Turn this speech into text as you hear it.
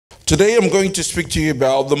Today I'm going to speak to you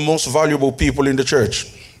about the most valuable people in the church.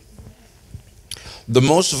 The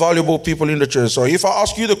most valuable people in the church. So if I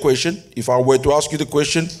ask you the question, if I were to ask you the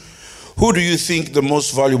question, who do you think the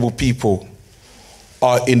most valuable people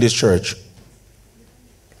are in this church?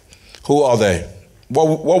 Who are they?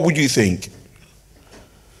 What would you think?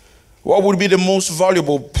 What would be the most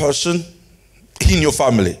valuable person in your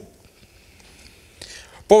family?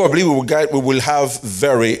 Probably we will have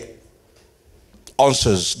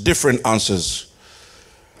different answers.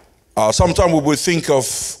 Sometimes we will think of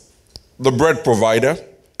the bread provider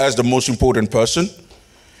as the most important person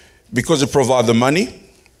because it provides the money.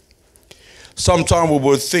 Sometimes we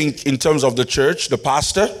will think in terms of the church, the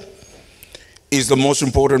pastor is the most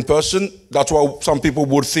important person. That's what some people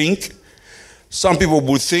would think. Some people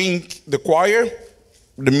would think the choir,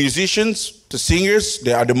 the musicians, the singers,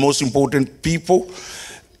 they are the most important people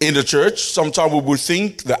in the church. Sometimes we would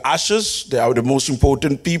think the ushers, they are the most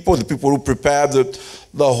important people, the people who prepare the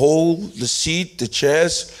hall, the seat, the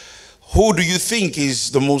chairs. Who do you think is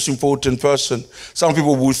the most important person? Some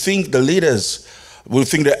people will think the leaders, will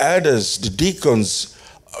think the elders, the deacons.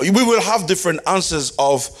 We will have different answers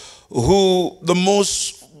of who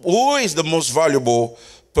is the most valuable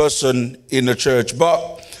person in the church.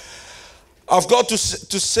 But I've got to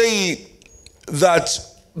say that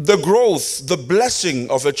the growth, the blessing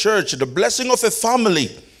of a church, the blessing of a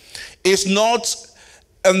family is not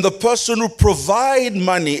in the person who provide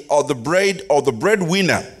money or the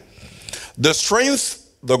breadwinner. The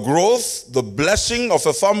strength, the growth, the blessing of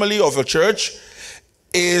a family, of a church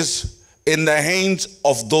is in the hands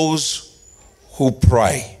of those who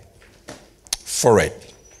pray for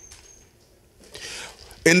it.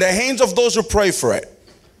 In the hands of those who pray for it.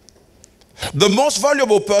 The most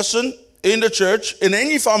valuable person in the church, in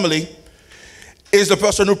any family, is the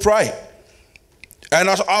person who prays. And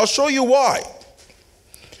I'll show you why.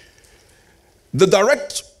 The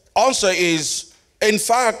direct answer is, in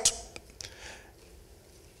fact,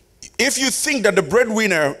 if you think that the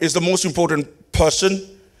breadwinner is the most important person,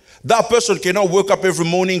 that person cannot wake up every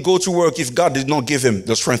morning, go to work if God did not give him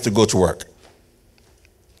the strength to go to work.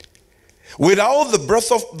 Without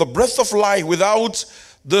the breath of life, without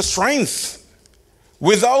the strength,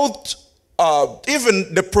 without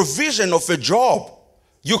even the provision of a job,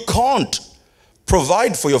 you can't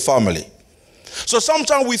provide for your family. So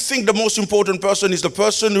sometimes we think the most important person is the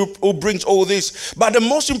person who brings all this. But the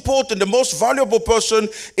most important, the most valuable person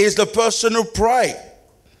is the person who prays.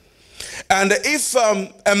 And if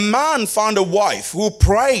a man found a wife who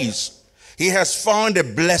prays, he has found a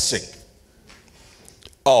blessing.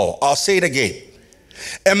 Oh, I'll say it again.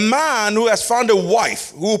 A man who has found a wife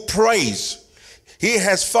who prays, he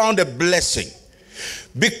has found a blessing.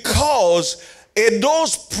 Because it's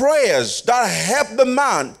those prayers that help the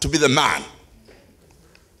man to be the man.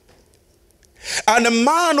 And a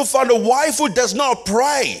man who found a wife who does not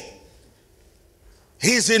pray,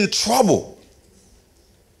 he's in trouble.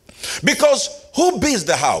 Because who builds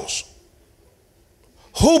the house?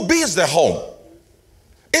 Who builds the home?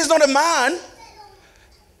 It's not a man.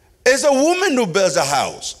 It's a woman who builds a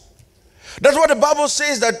house. That's what the Bible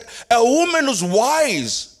says, that a woman who's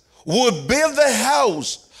wise will build the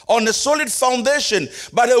house on a solid foundation.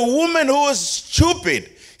 But a woman who is stupid,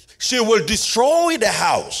 she will destroy the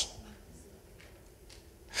house.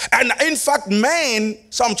 And in fact, men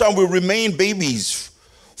sometimes will remain babies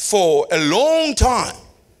for a long time.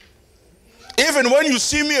 Even when you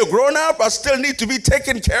see me a grown up, I still need to be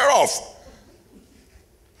taken care of.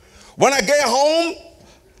 When I get home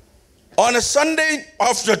on a Sunday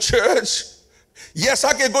after church, yes,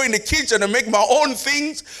 I can go in the kitchen and make my own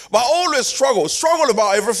things, but I always struggle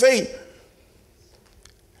about everything.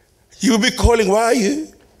 You'll be calling, where are you?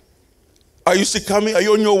 Are you still coming? Are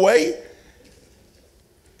you on your way?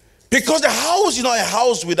 Because the house is not a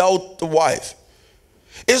house without the wife.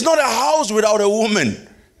 It's not a house without a woman.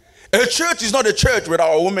 A church is not a church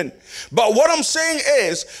without a woman. But what I'm saying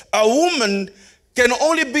is, a woman can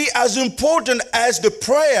only be as important as the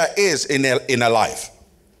prayer is in a life.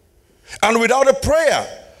 And without a prayer,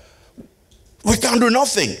 we can't do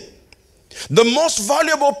nothing. The most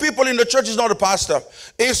valuable people in the church is not the pastor.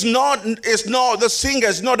 It's not the singer.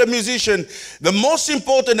 It's not the musician. The most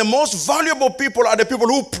important, the most valuable people are the people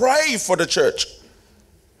who pray for the church.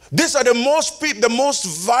 These are the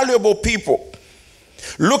most valuable people.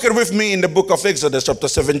 Look at with me in the book of Exodus chapter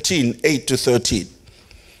 17, 8 to 13.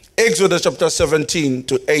 Exodus chapter 17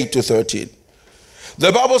 to 8 to 13.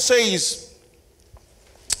 The Bible says,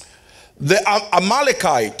 the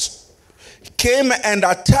Amalekites came and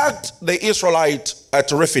attacked the Israelites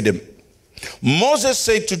at Rephidim. Moses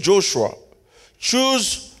said to Joshua,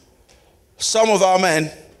 choose some of our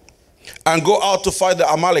men and go out to fight the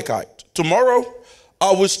Amalekite. Tomorrow,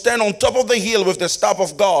 I will stand on top of the hill with the staff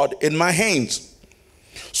of God in my hands.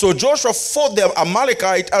 So Joshua fought the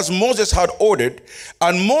Amalekite as Moses had ordered,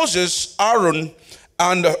 and Moses, Aaron,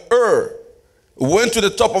 and Hur went to the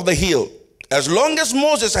top of the hill. As long as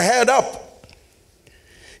Moses held up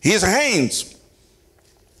his hands,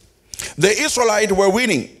 the Israelites were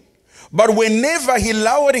winning. But whenever he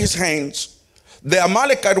lowered his hands, the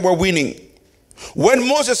Amalekites were winning. When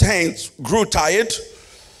Moses' hands grew tired,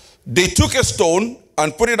 they took a stone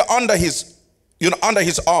and put it under his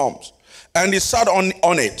arms, and he sat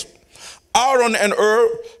on it. Aaron and Hur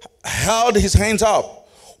held his hands up,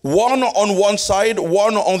 one on one side,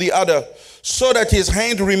 one on the other, so that his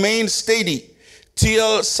hand remained steady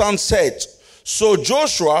till sunset. So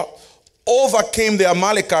Joshua overcame the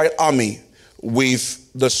Amalekite army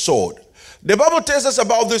with the sword. The Bible tells us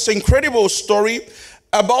about this incredible story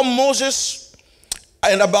about Moses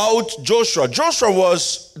and about Joshua. Joshua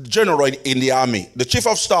was general in the army, the chief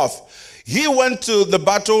of staff. He went to the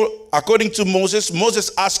battle according to Moses.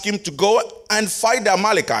 Moses asked him to go and fight the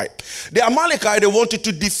Amalekite. The Amalekite, they wanted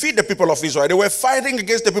to defeat the people of Israel. They were fighting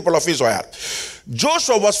against the people of Israel.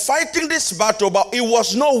 Joshua was fighting this battle, but he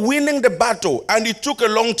was not winning the battle, and it took a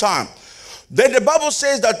long time. Then the Bible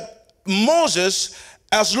says that Moses,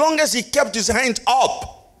 as long as he kept his hands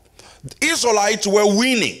up, the Israelites were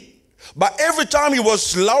winning. But every time he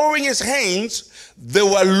was lowering his hands, they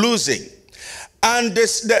were losing. And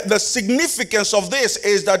the significance of this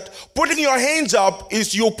is that putting your hands up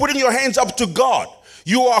is you're putting your hands up to God.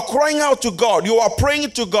 You are crying out to God. You are praying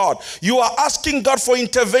to God. You are asking God for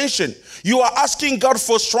intervention. You are asking God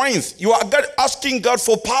for strength. You are asking God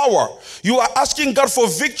for power. You are asking God for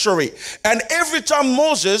victory. And every time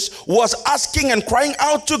Moses was asking and crying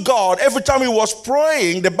out to God, every time he was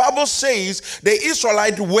praying, the Bible says the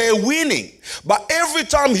Israelites were winning. But every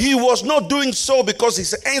time he was not doing so because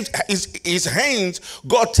his hands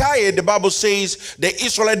got tired, the Bible says the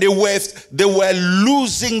Israelites, they were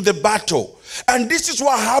losing the battle. And this is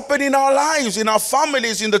what happened in our lives, in our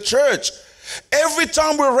families, in the church. Every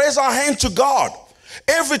time we raise our hand to God,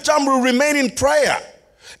 every time we remain in prayer,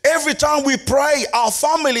 every time we pray, our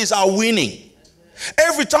families are winning.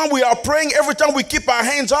 Every time we are praying, every time we keep our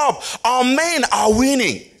hands up, our men are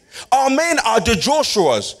winning. Our men are the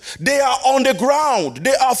Joshuas. They are on the ground.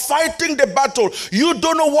 They are fighting the battle. You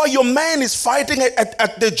don't know what your man is fighting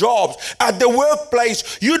at the jobs, at the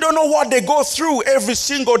workplace. You don't know what they go through every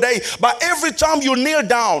single day. But every time you kneel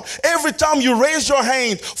down, every time you raise your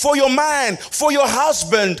hand for your man, for your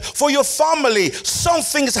husband, for your family,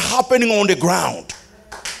 something is happening on the ground.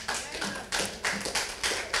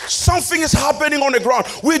 Something is happening on the ground.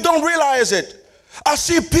 We don't realize it. I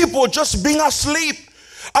see people just being asleep.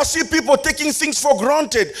 I see people taking things for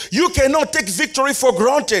granted. You cannot take victory for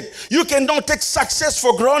granted. You cannot take success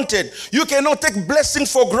for granted. You cannot take blessing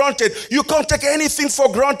for granted. You can't take anything for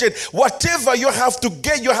granted. Whatever you have to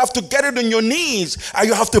get it on your knees, and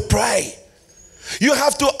you have to pray. You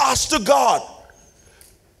have to ask to God.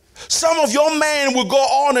 Some of your men will go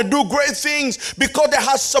on and do great things because they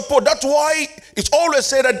have support. That's why it's always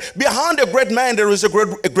said that behind a great man there is a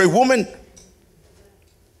great woman.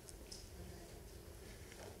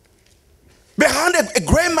 Behind a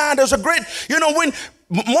great man, there's a great, when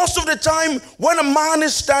most of the time when a man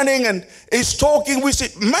is standing and is talking, we say,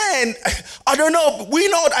 man, I don't know,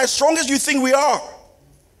 we're not as strong as you think we are.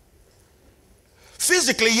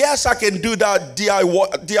 Physically, yes, I can do that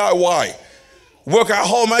DIY. Work at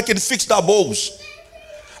home, I can fix that bulbs.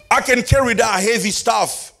 I can carry that heavy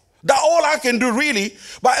stuff. That's all I can do really.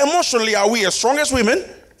 But emotionally, are we as strong as women?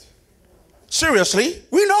 Seriously,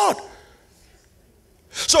 we're not.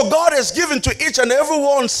 So God has given to each and every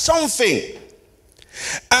one something.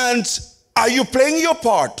 And are you playing your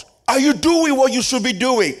part? Are you doing what you should be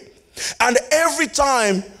doing? And every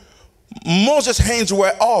time Moses' hands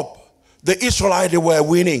were up, the Israelites were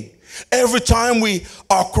winning. Every time we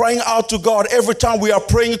are crying out to God, every time we are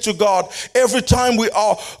praying to God, every time we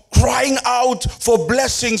are crying out for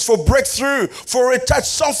blessings, for breakthrough, for a touch,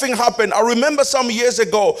 something happened. I remember some years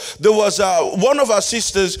ago, there was one of our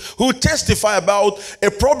sisters who testified about a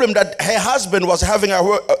problem that her husband was having at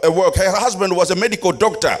work. Her husband was a medical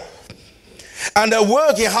doctor. And at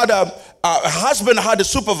work, her husband had a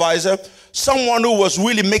supervisor, someone who was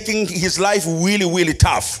really making his life really, really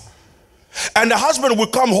tough. And the husband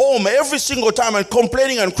would come home every single time and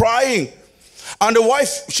complaining and crying. And the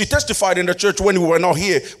wife, she testified in the church when we were not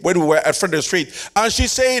here, when we were at Frederick Street. And she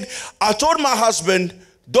said, I told my husband,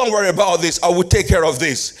 don't worry about this. I will take care of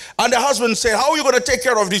this. And the husband said, how are you going to take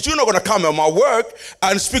care of this? You're not going to come at my work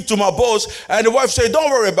and speak to my boss. And the wife said, don't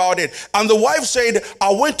worry about it. And the wife said,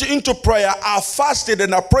 I went into prayer. I fasted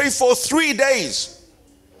and I prayed for 3 days.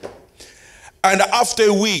 And after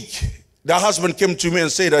a week, the husband came to me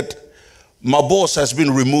and said that my boss has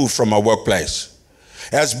been removed from my workplace.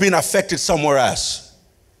 Has been affected somewhere else.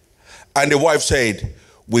 And the wife said,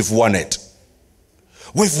 we've won it.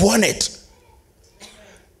 We've won it.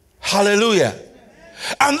 Hallelujah.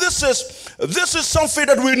 And this is something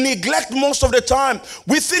that we neglect most of the time.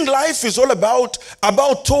 We think life is all about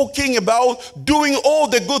talking, about doing all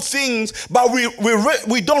the good things, but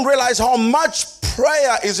we don't realize how much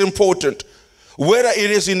prayer is important. Whether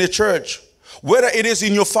it is in the church, whether it is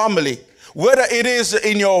in your family, whether it is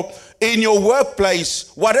in your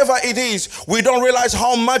workplace, whatever it is, we don't realize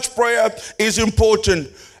how much prayer is important.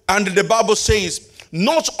 And the Bible says,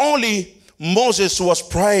 not only Moses was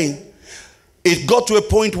praying, it got to a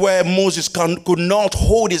point where Moses could not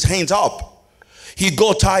hold his hands up. He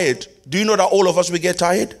got tired. Do you know that all of us, we get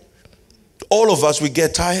tired? All of us, we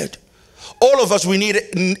get tired. All of us, we need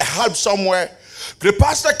help somewhere. The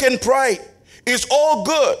pastor can pray. It's all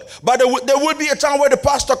good. But there would be a time where the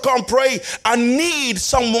pastor can't pray and need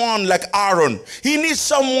someone like Aaron. He needs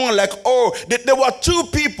someone like, there were two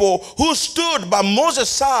people who stood by Moses'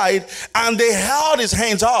 side and they held his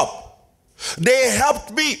hands up. They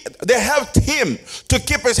helped him to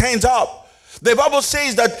keep his hands up. The Bible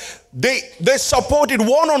says that they supported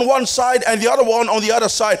one on one side and the other one on the other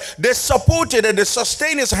side. They supported and they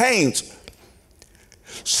sustained his hands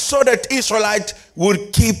so that Israelites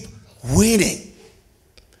would keep winning.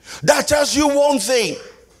 That tells you one thing,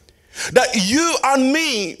 that you and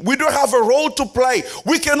me, we don't have a role to play.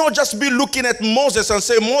 We cannot just be looking at Moses and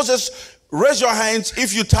say, Moses, raise your hands.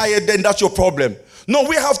 If you're tired, then that's your problem. No,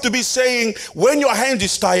 we have to be saying, when your hand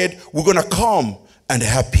is tired, we're going to come and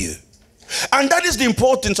help you. And that is the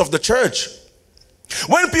importance of the church.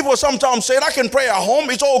 When people sometimes say, I can pray at home,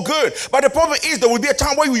 it's all good. But the problem is there will be a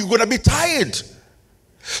time where you're going to be tired.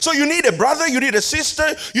 So you need a brother, you need a sister,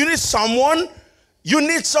 you need someone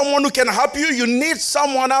who can help you. You need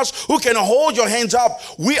someone else who can hold your hands up.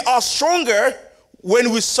 We are stronger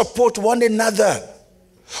when we support one another.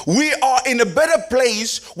 We are in a better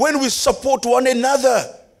place when we support one another.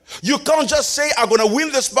 You can't just say, I'm going to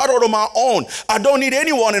win this battle on my own. I don't need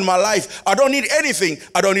anyone in my life. I don't need anything.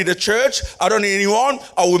 I don't need a church. I don't need anyone.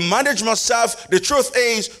 I will manage myself. The truth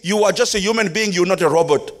is, you are just a human being. You're not a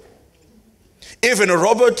robot. Even a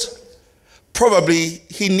robot, probably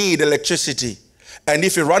he needs electricity. And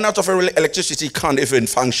if he runs out of electricity, he can't even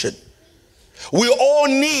function. We all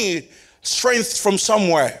need strength from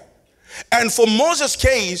somewhere. And for Moses'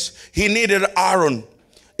 case, he needed Aaron.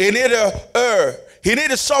 He needed He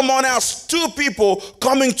needed someone else, two people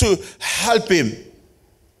coming to help him.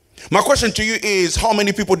 My question to you is, how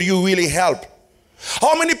many people do you really help?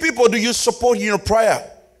 How many people do you support in your prayer?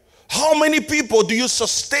 How many people do you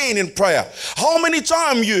sustain in prayer? How many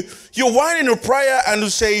times you whine in your prayer and you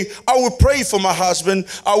say, I will pray for my husband,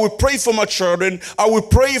 I will pray for my children, I will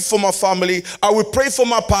pray for my family, I will pray for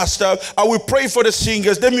my pastor, I will pray for the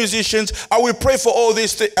singers, the musicians, I will pray for all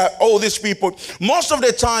these people. Most of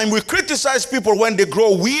the time we criticize people when they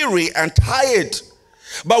grow weary and tired.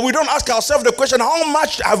 But we don't ask ourselves the question, how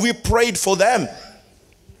much have we prayed for them?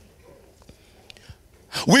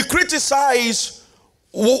 We criticize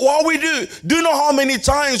what we do. Do you know how many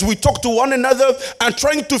times we talk to one another and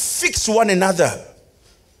trying to fix one another?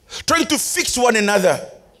 Trying to fix one another.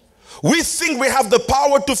 We think we have the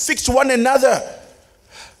power to fix one another.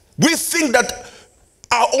 We think that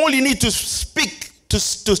I only need to speak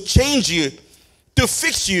to change you, to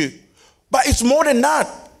fix you. But it's more than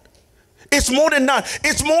that. It's more than that.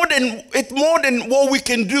 It's more than what we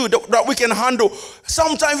can do, that we can handle.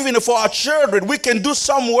 Sometimes even for our children, we can do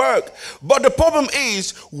some work. But the problem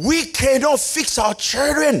is, we cannot fix our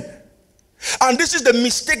children. And this is the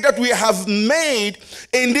mistake that we have made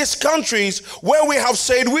in these countries, where we have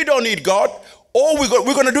said we don't need God, or we're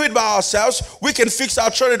going to do it by ourselves. We can fix our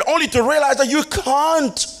children, only to realize that you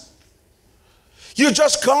can't. You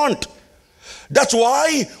just can't. That's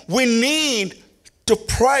why we need to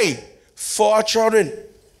pray for our children.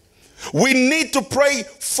 We need to pray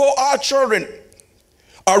for our children.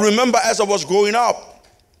 I remember as I was growing up,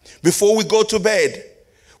 before we go to bed,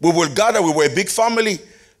 we will gather. We were a big family.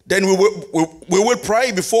 Then we will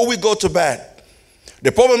pray before we go to bed.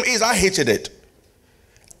 The problem is, I hated it.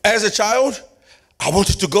 As a child, I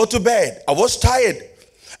wanted to go to bed. I was tired.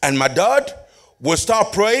 And my dad would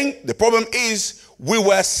start praying. The problem is, we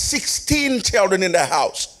were 16 children in the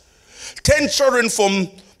house. 10 children from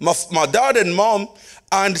my dad and mom,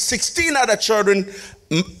 and 16 other children,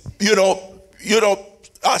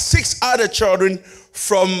 6 other children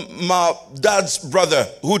from my dad's brother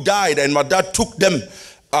who died, and my dad took them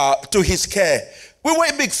to his care. We were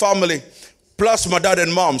a big family, plus my dad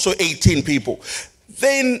and mom, so 18 people.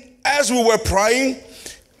 Then as we were praying,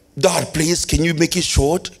 Dad, please, can you make it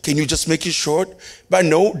short? Can you just make it short? But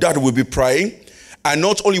no, Dad will be praying. And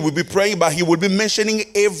not only will be praying, but he will be mentioning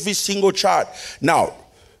every single child. Now,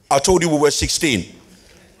 I told you we were 16.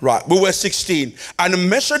 Right, we were 16. And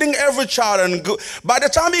mentioning every child. And by the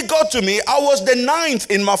time he got to me, I was the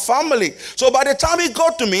 9th in my family. So by the time he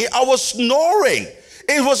got to me, I was snoring.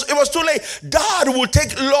 It was too late. Dad would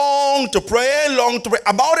take long to pray,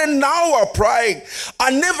 about an hour praying. I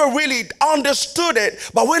never really understood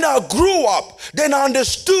it, but when I grew up, then I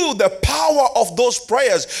understood the power of those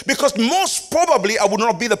prayers, because most probably I would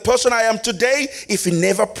not be the person I am today if he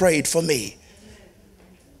never prayed for me.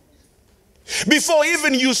 Before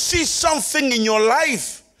even you see something in your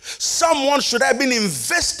life, someone should have been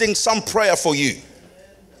investing some prayer for you.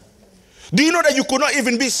 Do you know that you could not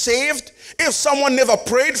even be saved if someone never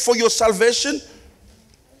prayed for your salvation?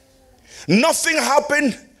 Nothing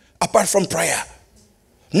happened apart from prayer.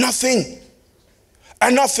 Nothing.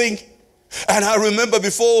 And nothing. And I remember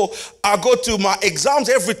before I go to my exams,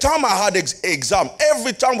 every time I had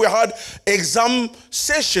every time we had exam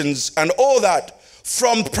sessions and all that,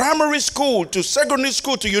 from primary school to secondary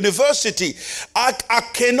school to university, I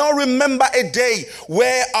cannot remember a day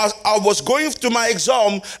where I was going to my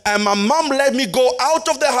exam and my mom let me go out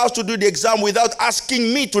of the house to do the exam without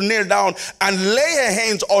asking me to kneel down and lay her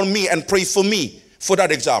hands on me and pray for me for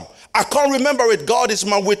that exam. I can't remember it. God is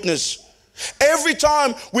my witness. Every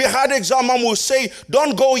time we had exam, mom would say,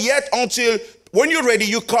 don't go yet until when you're ready,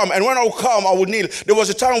 you come. And when I will come, I will kneel. There was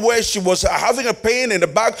a time where she was having a pain in the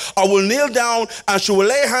back. I will kneel down and she will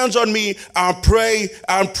lay hands on me and pray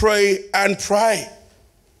and pray and pray.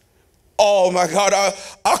 Oh my God,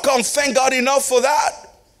 I can't thank God enough for that.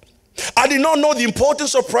 I did not know the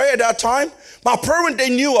importance of prayer at that time. My parents, they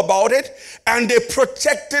knew about it, and they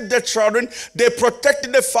protected the children. They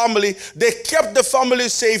protected the family. They kept the family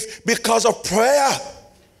safe because of prayer.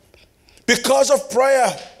 Because of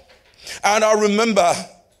prayer. And I remember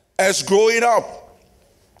as growing up,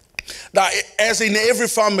 that as in every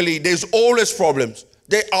family, there's always problems.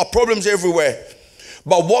 There are problems everywhere.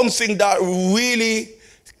 But one thing that really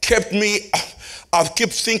kept me, I keep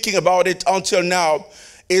thinking about it until now,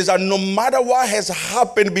 is that no matter what has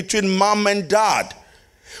happened between mom and dad,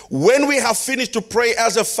 when we have finished to pray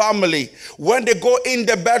as a family, when they go in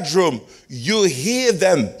the bedroom, you hear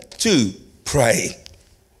them too pray.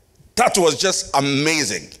 That was just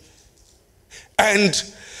amazing. And,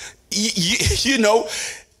 you know,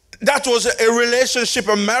 that was a relationship,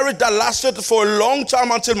 a marriage that lasted for a long time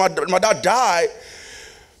until my dad died.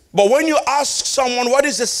 But when you ask someone, what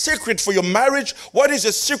is the secret for your marriage? What is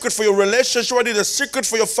the secret for your relationship? What is the secret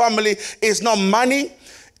for your family? It's not money.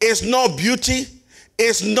 It's not beauty.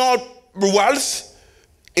 It's not wealth.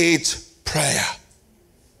 It's prayer.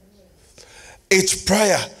 It's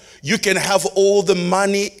prayer. You can have all the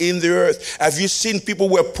money in the earth. Have you seen people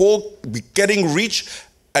who are poor getting rich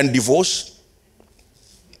and divorced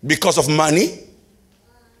because of money?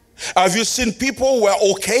 Have you seen people who are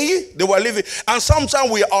okay? They were living. And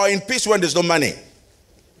sometimes we are in peace when there's no money.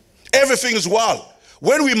 Everything is well.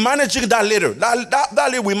 When we're managing that little, that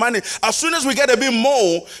little we manage. As soon as we get a bit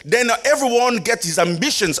more, then everyone gets his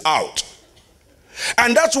ambitions out.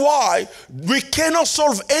 And that's why we cannot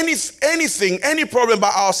solve anything, any problem by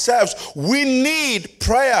ourselves. We need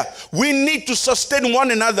prayer. We need to sustain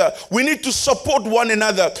one another. We need to support one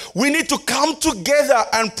another. We need to come together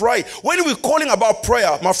and pray. When we're calling about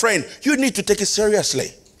prayer, my friend, you need to take it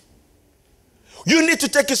seriously. You need to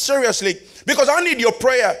take it seriously, because I need your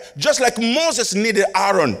prayer just like Moses needed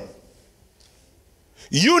Aaron.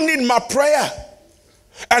 You need my prayer,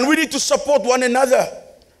 and we need to support one another.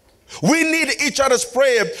 We need each other's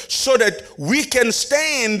prayer so that we can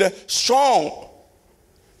stand strong.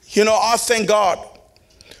 You know, I thank God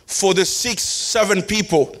for the 6-7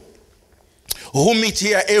 people who meet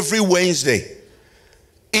here every Wednesday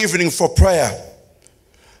evening for prayer.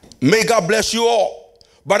 May God bless you all.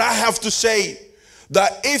 But I have to say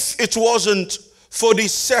that if it wasn't for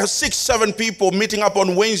these 6-7 people meeting up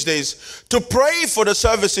on Wednesdays to pray for the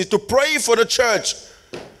services, to pray for the church,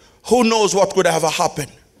 who knows what could have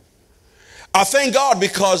happened. I thank God,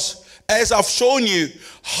 because as I've shown you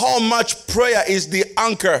how much prayer is the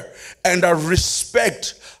anchor, and I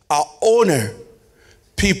respect, I honor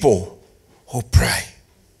people who pray.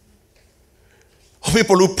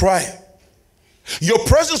 People who pray. Your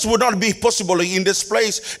presence would not be possible in this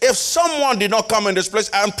place if someone did not come in this place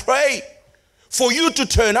and pray for you to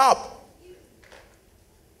turn up.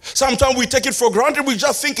 Sometimes we take it for granted. We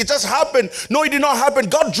just think it just happened. No, it did not happen.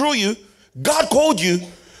 God drew you. God called you.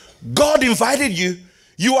 God invited you.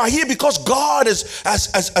 You are here because God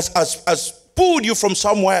has pulled you from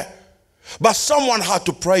somewhere. But someone had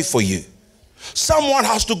to pray for you. Someone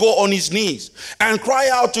has to go on his knees and cry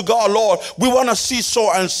out to God, Lord, we want to see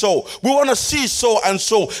so and so. We want to see so and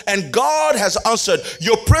so. And God has answered.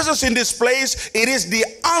 Your presence in this place, it is the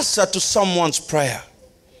answer to someone's prayer.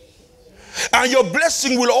 And your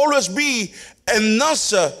blessing will always be an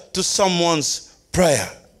answer to someone's prayer.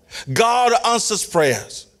 God answers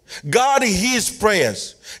prayers. God hears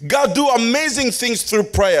prayers. God do amazing things through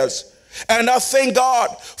prayers. And I thank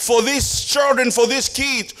God for these children, for these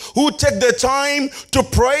kids who take the time to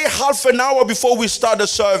pray half an hour before we start the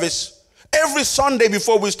service. Every Sunday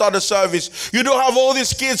before we start the service, you don't have all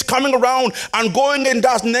these kids coming around and going in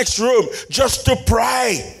that next room just to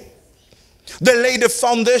pray. They lay the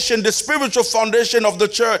foundation, the spiritual foundation of the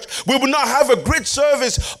church. We will not have a great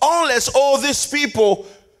service unless all these people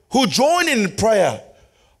who join in prayer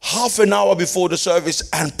half an hour before the service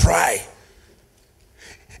and pray.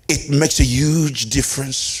 It makes a huge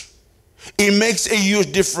difference. It makes a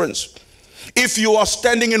huge difference. If you are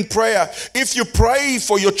standing in prayer, if you pray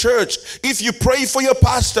for your church, if you pray for your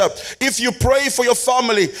pastor, if you pray for your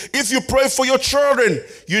family, if you pray for your children,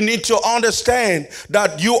 you need to understand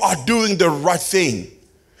that you are doing the right thing.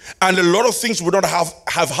 And a lot of things would not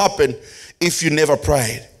have happened if you never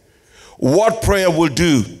prayed. What prayer will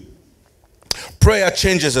do? Prayer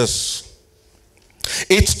changes us.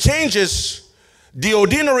 It changes the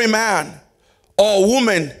ordinary man or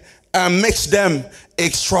woman and makes them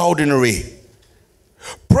extraordinary.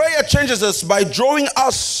 Prayer changes us by drawing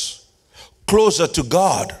us closer to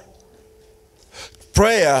God.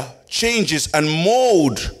 Prayer changes and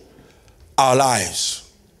molds our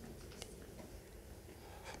lives.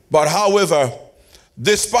 But however,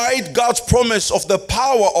 despite God's promise of the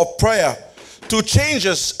power of prayer to change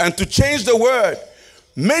us and to change the world,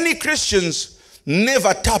 many Christians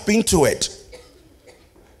never tap into it.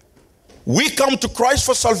 We come to Christ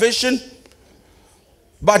for salvation,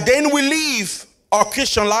 but then we live our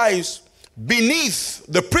Christian lives beneath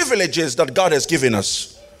the privileges that God has given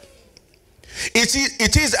us.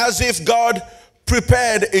 It is as if God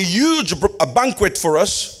prepared a huge banquet for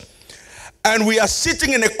us, and we are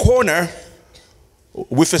sitting in a corner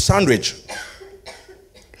with a sandwich.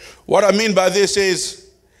 What I mean by this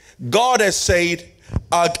is, God has said,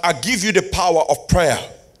 I give you the power of prayer.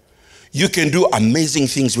 You can do amazing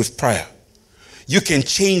things with prayer. You can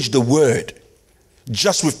change the world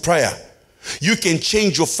just with prayer. You can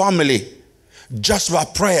change your family just by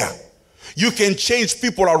prayer. You can change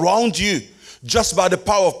people around you just by the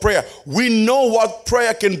power of prayer. We know what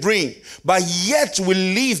prayer can bring, but yet we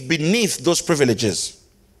live beneath those privileges.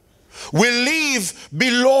 We live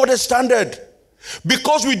below the standard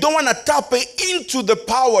because we don't want to tap into the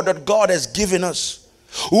power that God has given us.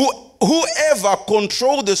 Whoever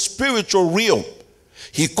controls the spiritual realm,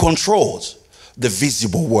 he controls the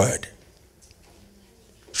visible world.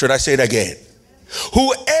 Should I say it again?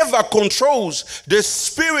 Whoever controls the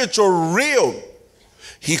spiritual realm,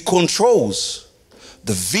 he controls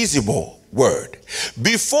the visible world.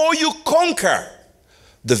 Before you conquer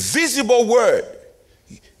the visible world,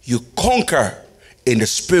 you conquer in the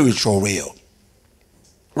spiritual realm.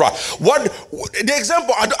 Right. The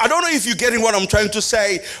example, I don't know if you're getting what I'm trying to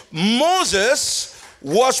say. Moses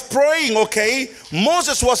was praying, okay?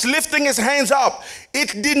 Moses was lifting his hands up.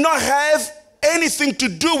 It did not have anything to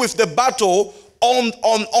do with the battle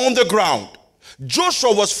on the ground.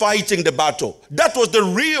 Joshua was fighting the battle. That was the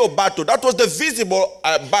real battle. That was the visible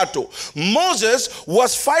battle. Moses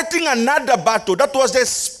was fighting another battle. That was the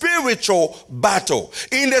spiritual battle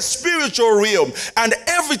in the spiritual realm. And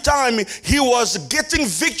every time he was getting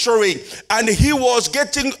victory and he was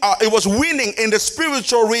winning in the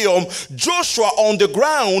spiritual realm, Joshua on the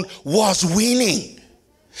ground was winning.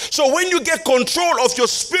 So when you get control of your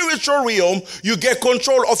spiritual realm, you get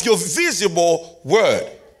control of your visible world.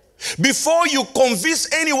 Before you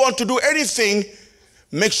convince anyone to do anything,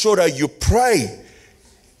 make sure that you pray.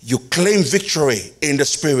 You claim victory in the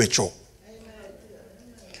spiritual.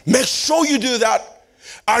 Make sure you do that.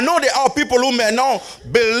 I know there are people who may not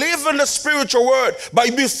believe in the spiritual word,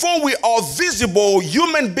 but before we are visible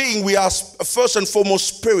human beings, we are first and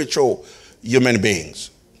foremost spiritual human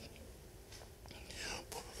beings.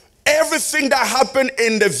 Everything that happened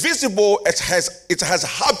in the visible, it has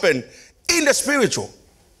happened in the spiritual.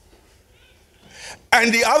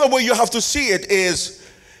 And the other way you have to see it is,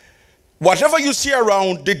 Whatever you see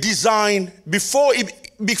around, the design, before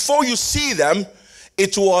you see them,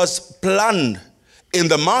 it was planned in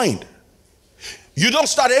the mind. You don't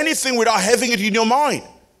start anything without having it in your mind.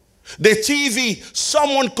 The TV,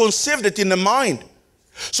 someone conceived it in the mind.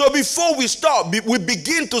 So before we start, we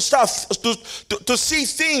begin to start to see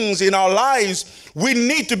things in our lives, we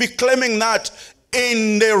need to be claiming that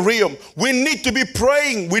in the realm. We need to be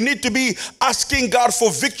praying. We need to be asking God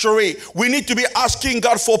for victory. We need to be asking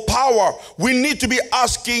God for power. We need to be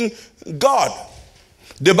asking God.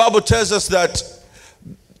 The Bible tells us that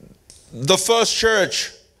the first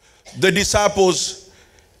church, the disciples,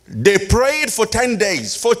 they prayed for 10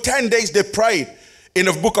 days. For 10 days they prayed. In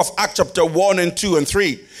the book of Acts chapter 1 and 2 and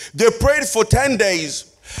 3. They prayed for 10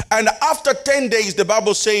 days. And after 10 days, the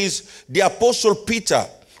Bible says the apostle Peter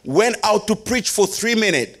went out to preach for 3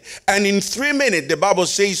 minutes. And in 3 minutes, the Bible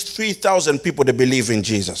says 3,000 people, they believe in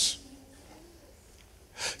Jesus.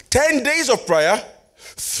 10 days of prayer,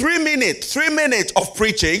 3 minutes of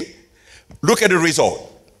preaching. Look at the result.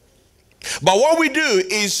 But what we do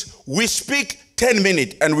is we speak 10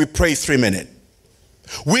 minutes and we pray 3 minutes.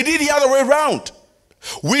 We did the other way around.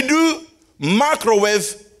 We do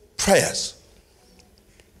microwave prayers.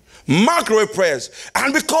 Microwave prayers.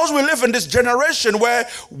 And because we live in this generation where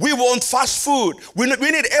we want fast food, we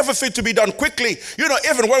need everything to be done quickly. You know,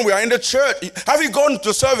 even when we are in the church, have you gone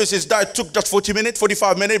to services that took just 40 minutes,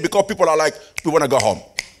 45 minutes, because people are like, we want to go home.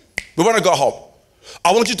 We want to go home.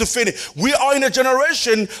 I want you to finish. We are in a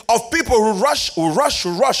generation of people who rush,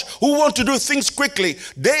 who want to do things quickly.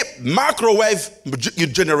 They microwave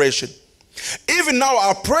generation. Even now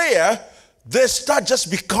our prayer, they start just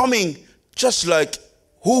becoming just like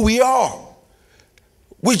who we are.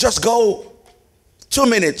 We just go 2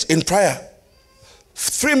 minutes in prayer,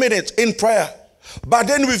 3 minutes in prayer. But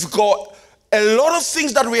then we've got a lot of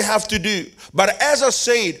things that we have to do. But as I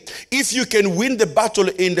said, if you can win the battle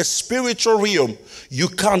in the spiritual realm, you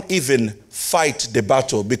can't even fight the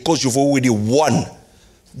battle because you've already won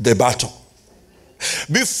the battle.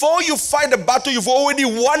 Before you fight the battle, you've already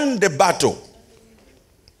won the battle.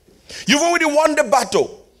 You've already won the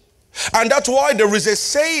battle. And that's why there is a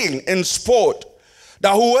saying in sport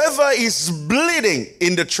that whoever is bleeding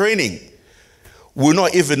in the training will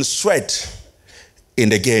not even sweat in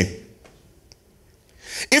the game.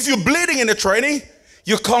 If you're bleeding in the training,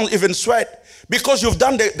 you can't even sweat because you've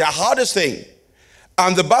done the hardest thing.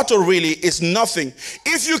 And the battle really is nothing.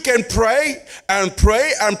 If you can pray and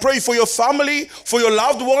pray and pray for your family, for your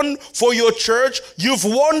loved one, for your church, you've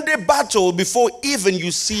won the battle before even you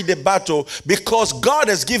see the battle, because God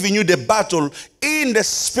has given you the battle in the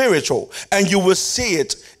spiritual and you will see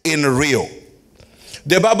it in the real.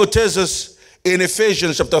 The Bible tells us in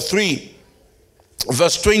Ephesians chapter 3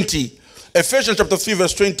 verse 20. Ephesians chapter 3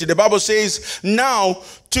 verse 20. The Bible says, now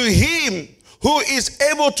to him who is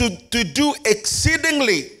able to do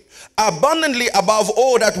exceedingly abundantly above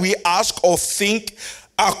all that we ask or think,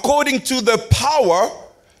 according to the power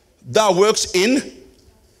that works in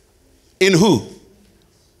who?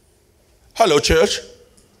 Hello, church.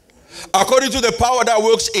 According to the power that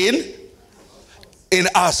works in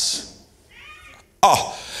us.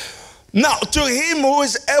 Now, to him who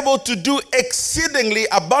is able to do exceedingly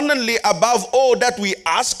abundantly above all that we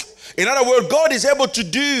ask. In other words, God is able to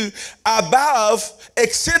do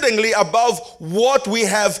exceedingly above what we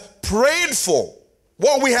have prayed for,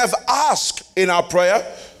 what we have asked in our prayer,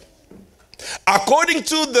 according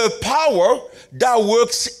to the power that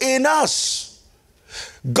works in us.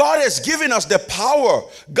 God has given us the power.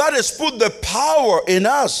 God has put the power in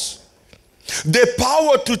us. The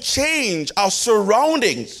power to change our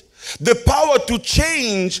surroundings. The power to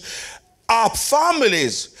change our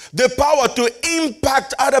families. The power to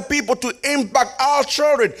impact other people, to impact our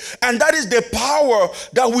children. And that is the power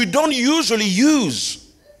that we don't usually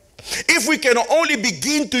use. If we can only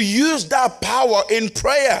begin to use that power in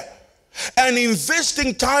prayer and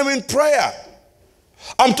investing time in prayer.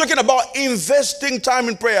 I'm talking about investing time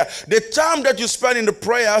in prayer. The time that you spend in the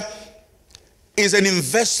prayer is an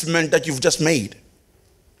investment that you've just made.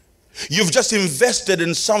 You've just invested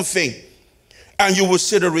in something and you will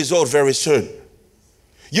see the result very soon.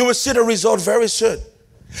 You will see the result very soon.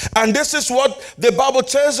 And this is what the Bible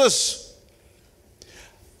tells us.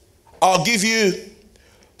 I'll give you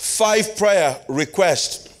 5 prayer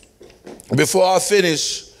requests before I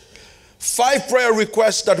finish. 5 prayer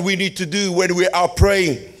requests that we need to do when we are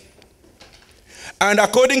praying. And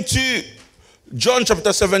according to John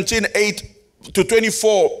chapter 17, 8 to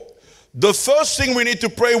 24, the first thing we need to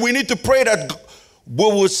pray that we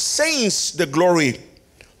will sense the glory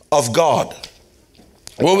of God.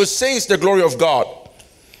 We will sense the glory of God.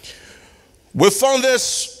 We found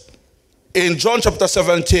this in John chapter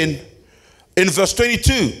 17, in verse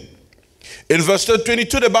 22. In verse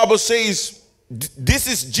 22, the Bible says, this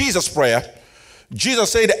is Jesus' prayer.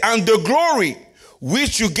 Jesus said, and the glory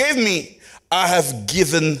which you gave me, I have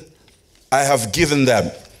given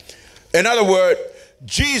them. In other words,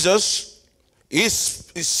 Jesus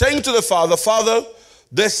is saying to the Father, Father,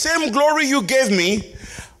 the same glory you gave me,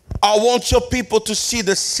 I want your people to see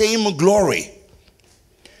the same glory.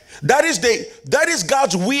 That is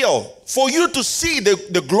God's will, for you to see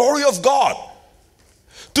the glory of God,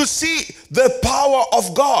 to see the power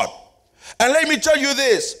of God. And let me tell you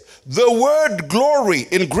this, the word glory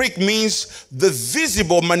in Greek means the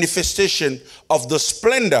visible manifestation of the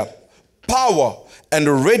splendor, power, and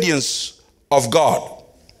the radiance of God.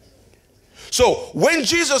 So when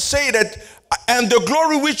Jesus said that, and the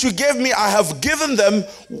glory which you gave me, I have given them,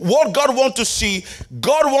 what God wants to see,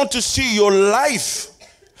 God wants to see your life,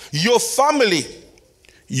 your family,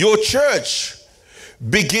 your church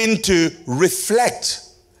begin to reflect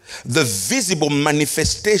the visible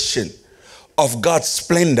manifestation of God's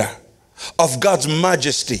splendor, of God's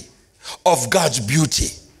majesty, of God's beauty.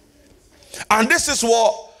 And this is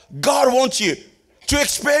what God wants you to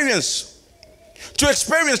experience. To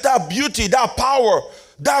experience that beauty, that power,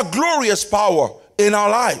 that glorious power in our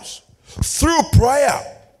lives through prayer.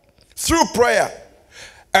 Through prayer.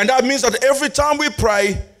 And that means that every time we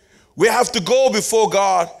pray, we have to go before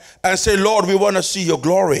God and say, Lord, we want to see your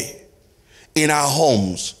glory in our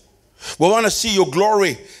homes. We want to see your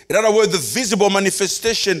glory. In other words, the visible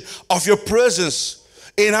manifestation of your presence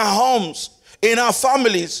in our homes, in our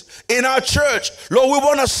families, in our church. Lord, we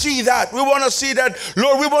want to see that. We want to see that.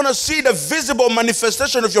 Lord, we want to see the visible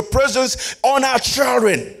manifestation of your presence on our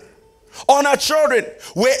children. On our children,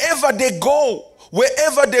 wherever they go.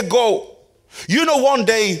 Wherever they go. You know, one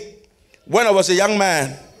day when I was a young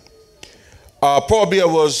man, probably I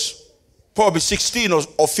was 16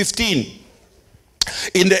 or 15.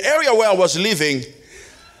 In the area where I was living,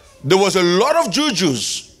 there was a lot of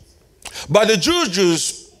jujus. But the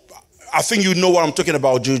jujus, I think you know what I'm talking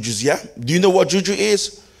about, jujus, yeah? Do you know what juju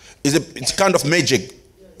is? It's kind of magic,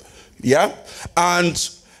 yeah? And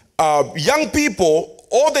young people,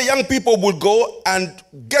 all the young people would go and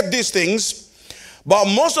get these things, but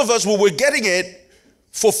most of us, we were getting it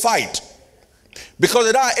for fight. Because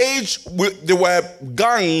at our age, there were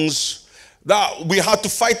gangs that we had to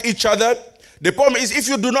fight each other. The problem is, if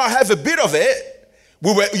you do not have a bit of it,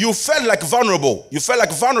 you felt like vulnerable. You felt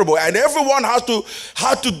like vulnerable, and everyone had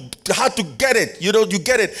to get it. You know, you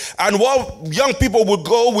get it. And while young people would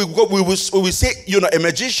go, we will say, you know, a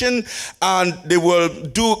magician, and they will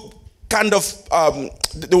do kind of,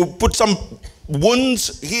 they will put some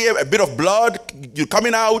wounds here, a bit of blood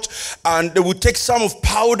coming out, and they would take some of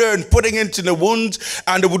powder and putting it into the wounds,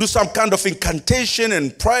 and they would do some kind of incantation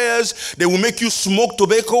and prayers. They will make you smoke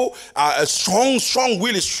tobacco, a strong,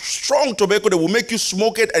 really strong tobacco. They will make you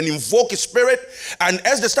smoke it and invoke a spirit. And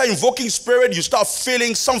as they start invoking spirit, you start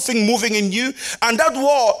feeling something moving in you. And that's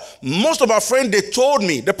what most of my friends, they told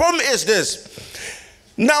me. The problem is this.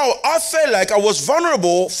 Now, I felt like I was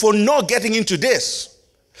vulnerable for not getting into this,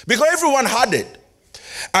 because everyone had it.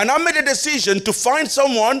 And I made a decision to find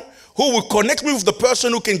someone who will connect me with the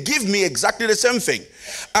person who can give me exactly the same thing.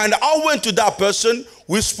 And I went to that person,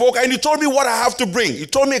 we spoke, and he told me what I have to bring. He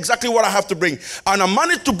told me exactly what I have to bring. And I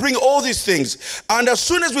managed to bring all these things. And as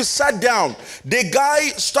soon as we sat down, the guy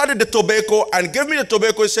started the tobacco and gave me the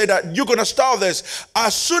tobacco and said that you're going to start this.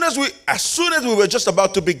 As soon as we were just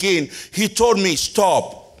about to begin, he told me,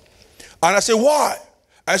 stop. And I said, why?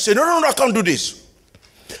 I said, no, I can't do this.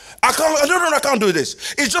 I can't do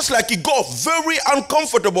this. It's just like he got very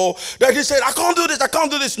uncomfortable that he said, I can't do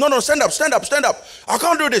this. No, stand up. I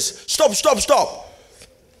can't do this. Stop.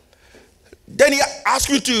 Then he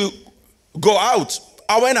asked me to go out.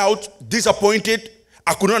 I went out disappointed.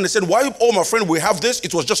 I couldn't understand why all my friends will have this.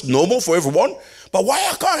 It was just normal for everyone. But why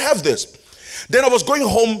I can't have this? Then I was going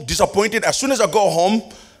home disappointed. As soon as I got home,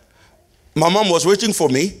 my mom was waiting for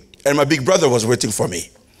me and my big brother was waiting for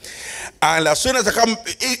me. And as soon as I come,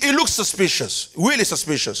 it looks suspicious, really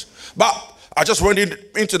suspicious. But I just went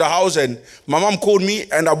into the house, and my mom called me,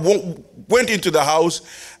 and I went into the house,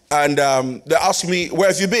 and they asked me, where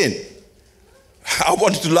have you been? I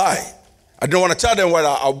wanted to lie. I didn't want to tell them where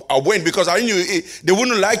I went, because I knew they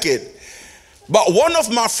wouldn't like it. But one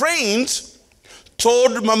of my friends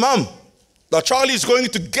told my mom that Charlie is going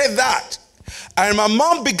to get that. And my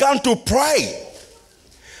mom began to pray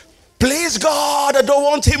Please God, I don't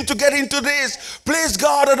want him to get into this. Please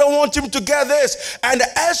God, I don't want him to get this. And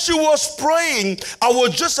as she was praying, I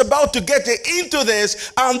was just about to get into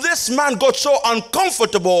this, and this man got so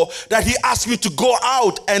uncomfortable that he asked me to go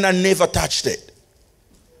out, and I never touched it.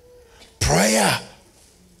 Prayer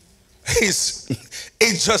is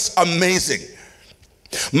it's just amazing.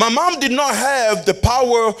 My mom did not have the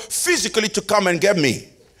power physically to come and get me,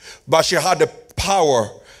 but she had the power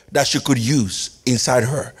that she could use inside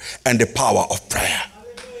her, and the power of prayer.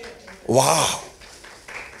 Wow.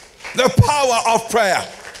 The power of prayer.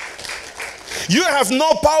 You have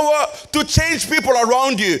no power to change people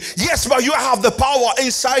around you. Yes, but you have the power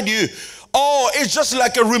inside you. Oh, it's just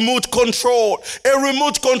like a remote control. A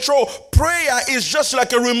remote control. Prayer is just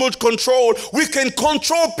like a remote control. We can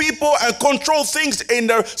control people and control things in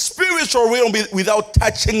the spiritual realm without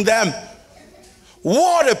touching them.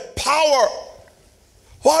 What a power.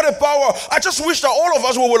 What a power. I just wish that all of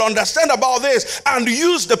us will understand about this and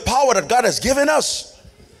use the power that God has given us.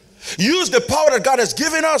 Use the power that God has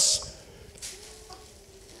given us.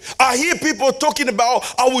 I hear people talking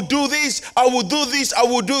about, I will do this, I will do this, I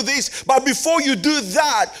will do this. But before you do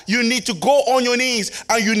that, you need to go on your knees,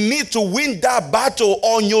 and you need to win that battle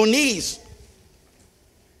on your knees.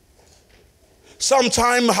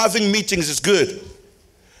 Sometimes having meetings is good,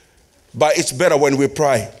 but it's better when we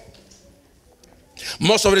pray.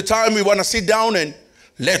 Most of the time we want to sit down and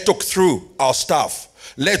let's talk through our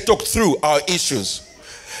stuff. Let's talk through our issues.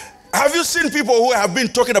 Have you seen people who have been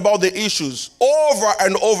talking about the issues over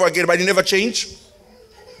and over again, but they never change?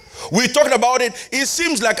 We talked about it. It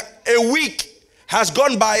seems like a week has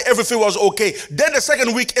gone by, everything was okay. Then the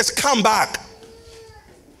second week it's come back.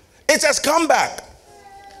 It has come back.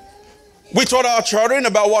 We taught our children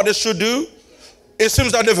about what they should do. It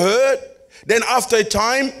seems that they've heard. Then after a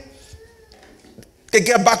time, they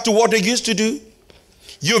get back to what they used to do.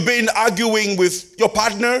 You've been arguing with your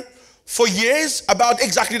partner for years about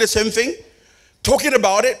exactly the same thing. Talking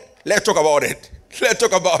about it. Let's talk about it. Let's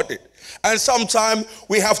talk about it. And sometimes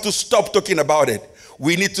we have to stop talking about it.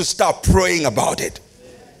 We need to start praying about it.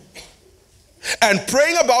 And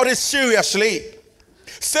praying about it seriously.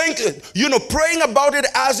 Praying about it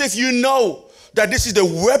as if you know that this is the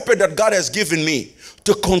weapon that God has given me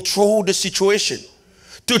to control the situation,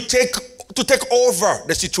 to take over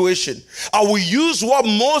the situation. I will use what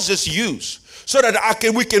Moses used so that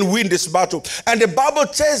we can win this battle. And the Bible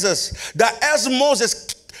tells us that as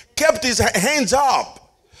Moses kept his hands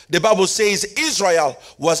up, the Bible says Israel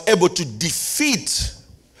was able to defeat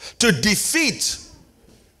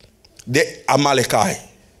the Amalekite.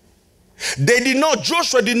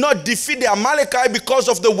 Joshua did not defeat the Amalekite because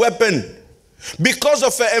of the weapon, because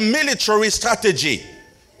of a military strategy.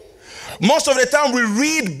 Most of the time we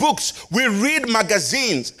read books, we read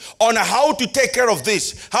magazines on how to take care of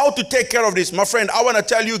this, how to take care of this. My friend, I want to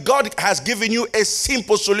tell you, God has given you a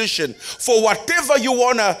simple solution for whatever you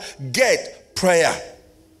want to get. Prayer.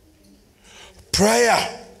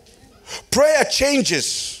 Prayer. Prayer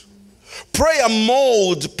changes. Prayer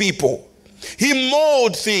molds people. He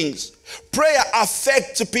molds things. Prayer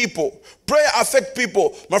affects people. Prayer affects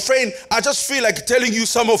people. My friend, I just feel like telling you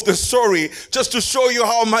some of the story just to show you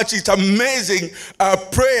how much it's amazing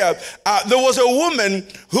prayer. There was a woman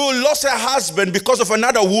who lost her husband because of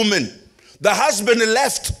another woman. The husband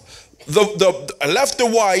left the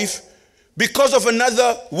wife because of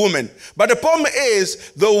another woman. But the problem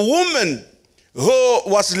is the woman who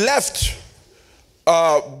was left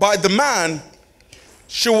by the man,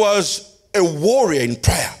 she was a warrior in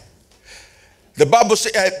prayer. The Bible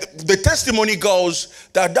says, the testimony goes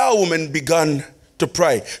that woman began to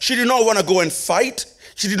pray. She did not want to go and fight.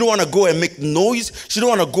 She didn't want to go and make noise. She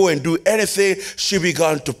didn't want to go and do anything. She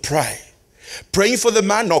began to pray. Praying for the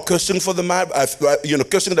man, not cursing for the man,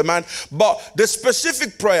 cursing the man. But the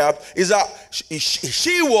specific prayer is that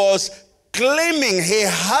she was claiming her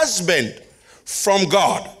husband from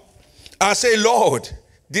God. I say, Lord,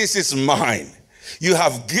 this is mine. You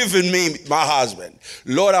have given me my husband.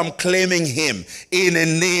 Lord, I'm claiming him in the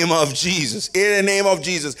name of Jesus. In the name of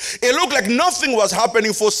Jesus. It looked like nothing was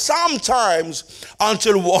happening for some times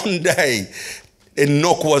until one day a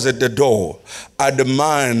knock was at the door. At the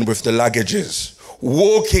man with the luggages,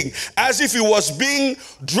 walking as if he was being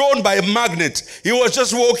drawn by a magnet. He was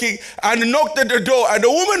just walking and knocked at the door, and the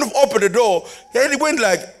woman opened the door and he went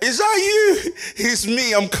like, is that you? It's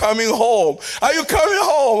me, I'm coming home. Are you coming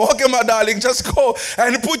home? Okay, my darling, just go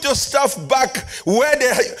and put your stuff back where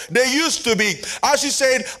they used to be. As she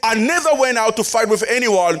said, I never went out to fight with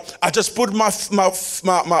anyone. I just put my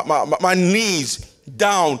knees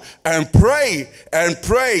down and pray and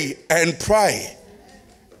pray and pray.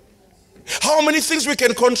 How many things we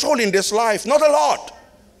can control in this life? Not a lot.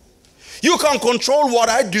 You can't control what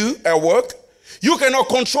I do at work. You cannot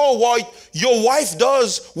control what your wife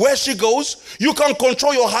does, where she goes. You can't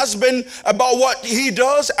control your husband about what he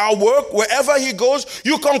does at work, wherever he goes.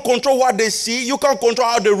 You can't control what they see. You can't control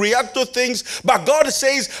how they react to things. But God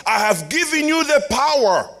says, I have given you the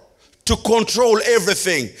power to control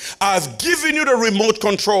everything. I've given you the remote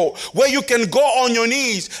control where you can go on your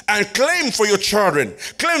knees and claim for your children,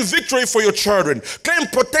 claim victory for your children, claim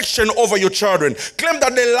protection over your children, claim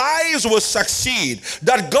that their lives will succeed,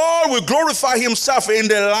 that God will glorify himself in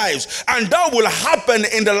their lives, and that will happen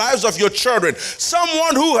in the lives of your children.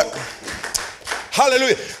 Someone who,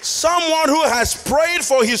 hallelujah, someone who has prayed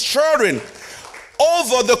for his children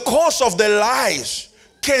over the course of their lives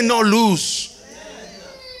cannot lose.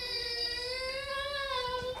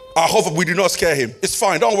 I hope we do not scare him. It's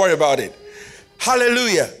fine. Don't worry about it.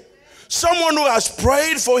 Hallelujah. Someone who has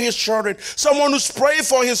prayed for his children, someone who's prayed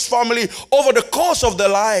for his family over the course of their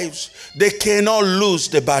lives, they cannot lose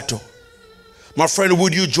the battle. My friend,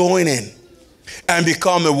 would you join in and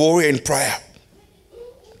become a warrior in prayer?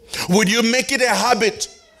 Would you make it a habit?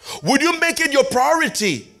 Would you make it your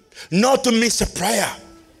priority not to miss a prayer?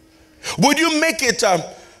 Would you make it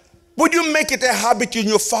a habit in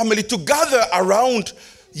your family to gather around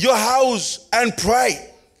your house and pray?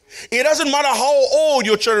 It doesn't matter how old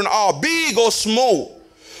your children are, big or small,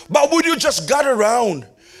 but would you just gather around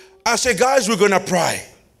and say, guys, we're going to pray.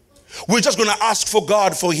 We're just going to ask for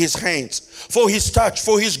God, for his hands, for his touch,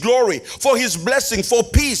 for his glory, for his blessing, for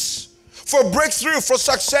peace, for breakthrough, for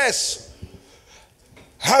success.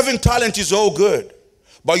 Having talent is all good,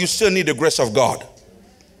 but you still need the grace of God.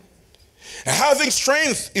 Having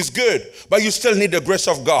strength is good, but you still need the grace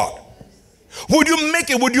of God. Would you make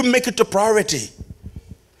it a priority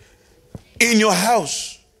in your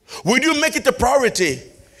house? Would you make it a priority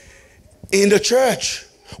in the church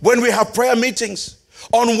when we have prayer meetings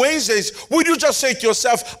on Wednesdays? Would you just say to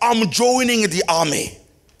yourself, I'm joining the army?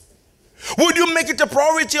 Would you make it a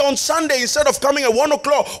priority on Sunday instead of coming at 1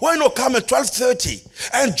 o'clock? Why not come at 12:30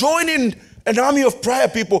 and join in an army of prayer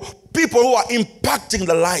people who are impacting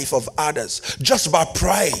the life of others just by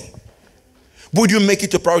praying? Would you make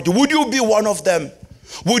it a priority? Would you be one of them?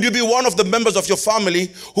 Would you be one of the members of your family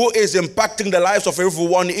who is impacting the lives of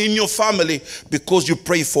everyone in your family because you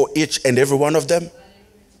pray for each and every one of them?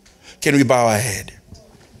 Can we bow our head?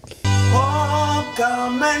 Oh,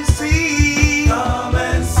 come and see, come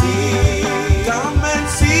and see, come and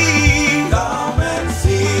see, come and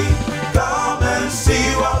see, come and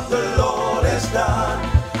see what the Lord has done.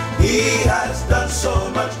 He has done so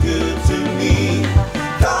much good.